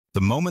The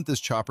moment this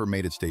chopper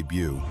made its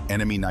debut,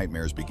 enemy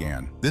nightmares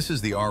began. This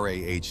is the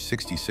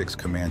RAH-66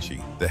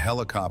 Comanche, the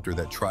helicopter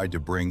that tried to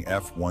bring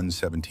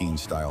F-117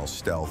 style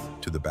stealth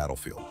to the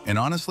battlefield. And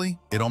honestly,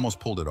 it almost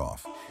pulled it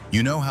off.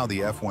 You know how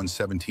the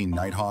F-117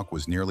 Nighthawk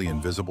was nearly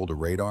invisible to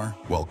radar?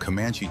 Well,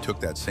 Comanche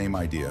took that same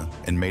idea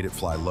and made it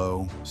fly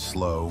low,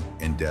 slow,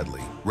 and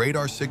deadly.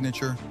 Radar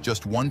signature,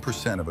 just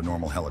 1% of a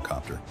normal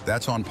helicopter.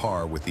 That's on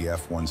par with the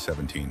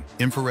F-117.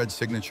 Infrared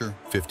signature,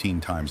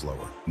 15 times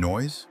lower.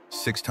 Noise?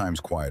 6 times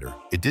quieter.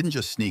 It didn't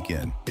just sneak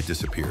in, it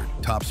disappeared.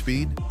 Top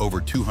speed? Over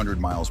 200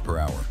 miles per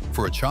hour.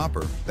 For a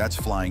chopper, that's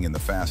flying in the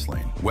fast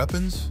lane.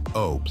 Weapons?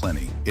 Oh,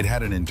 plenty. It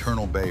had an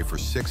internal bay for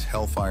 6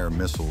 Hellfire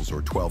missiles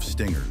or 12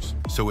 Stingers,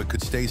 so it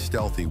could stay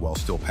stealthy while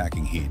still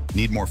packing heat.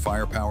 Need more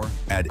firepower?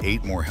 Add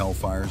 8 more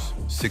Hellfires,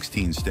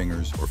 16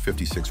 Stingers, or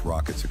 56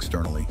 rockets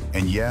externally.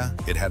 And yeah,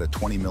 it had a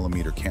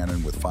 20mm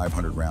cannon with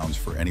 500 rounds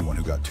for anyone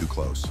who got too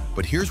close.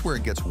 But here's where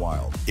it gets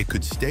wild. It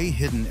could stay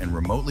hidden and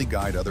remotely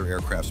guide other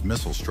aircraft's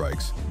missile strikes,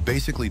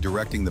 basically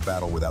directing the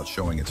battle without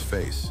showing its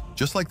face.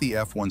 Just like the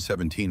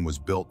F-117 was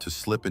built to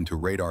slip into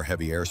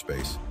radar-heavy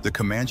airspace, the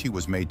Comanche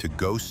was made to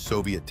ghost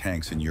Soviet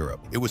tanks in Europe.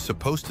 It was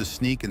supposed to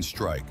sneak and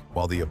strike,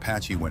 while the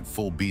Apache went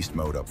full beast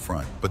mode up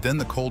front. But then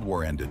the Cold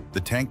War ended, the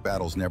tank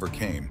battles never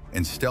came,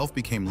 and stealth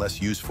became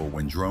less useful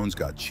when drones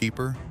got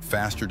cheaper,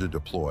 faster to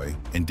deploy,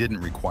 and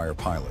didn't require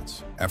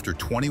pilots. After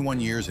 21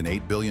 years and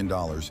 $8 billion,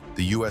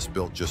 the US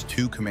built just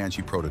 2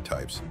 Comanche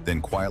prototypes,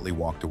 then quietly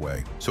walked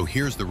away. So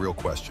here's the real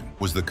question.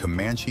 Was the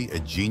Comanche a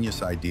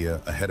genius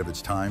idea ahead of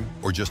its time,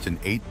 or just an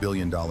 $8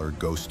 billion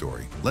ghost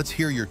story? Let's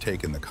hear your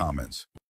take in the comments.